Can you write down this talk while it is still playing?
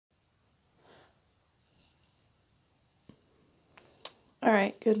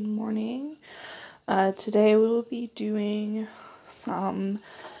Alright, good morning. Today we will be doing some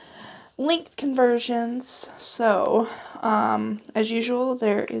length conversions. So, as usual,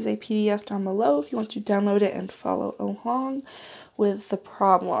 there is a PDF down below if you want to download it and follow along with the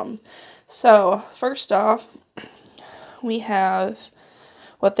problem. So, first off, we have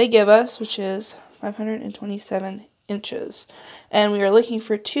what they give us, which is 527 inches. And we are looking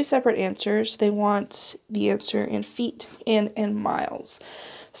for two separate answers. They want the answer in feet and in miles.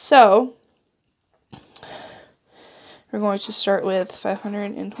 So, we're going to start with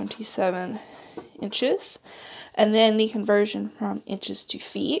 527 inches. And then the conversion from inches to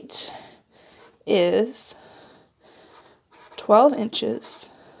feet is 12 inches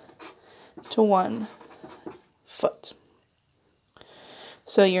to 1 foot.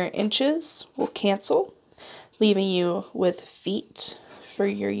 So your inches will cancel, leaving you with feet for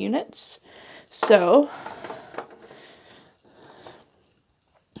your units. So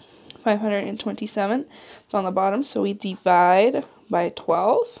 527, it's on the bottom, so we divide by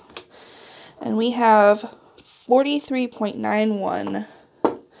 12, and we have 43.91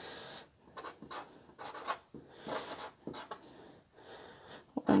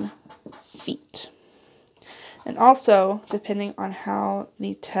 feet. And also, depending on how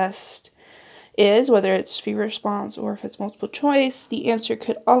the test is, whether it's free response or if it's multiple choice, the answer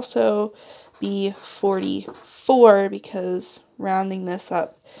could also be 44 because rounding this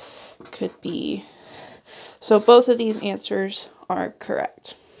up could be. So both of these answers are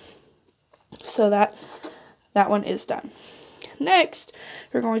correct. So that one is done. Next,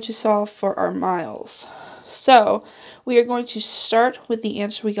 we're going to solve for our miles. So we are going to start with the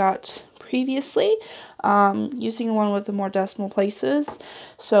answer we got previously, using one with the more decimal places.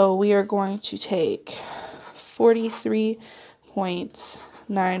 So we are going to take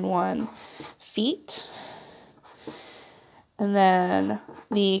 43.91 feet, and then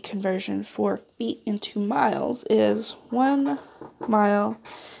the conversion for feet into miles is 1 mile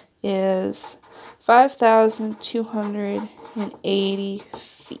is 5,280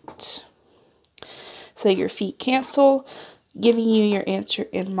 feet. So your feet cancel, giving you your answer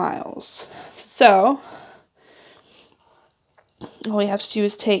in miles. So all we have to do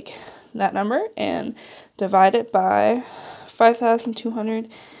is take that number and divide it by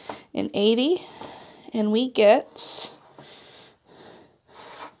 5,280, and we get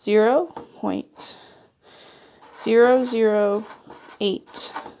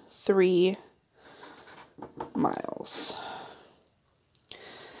 0.0083 miles.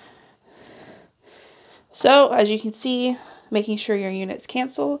 So, as you can see, making sure your units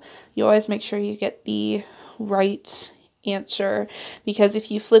cancel, you always make sure you get the right answer, because if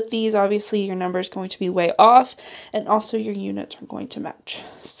you flip these, obviously your number is going to be way off, and also your units are going to match.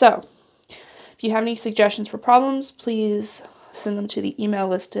 So, if you have any suggestions for problems, please send them to the email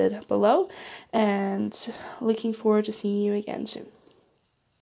listed below, and looking forward to seeing you again soon.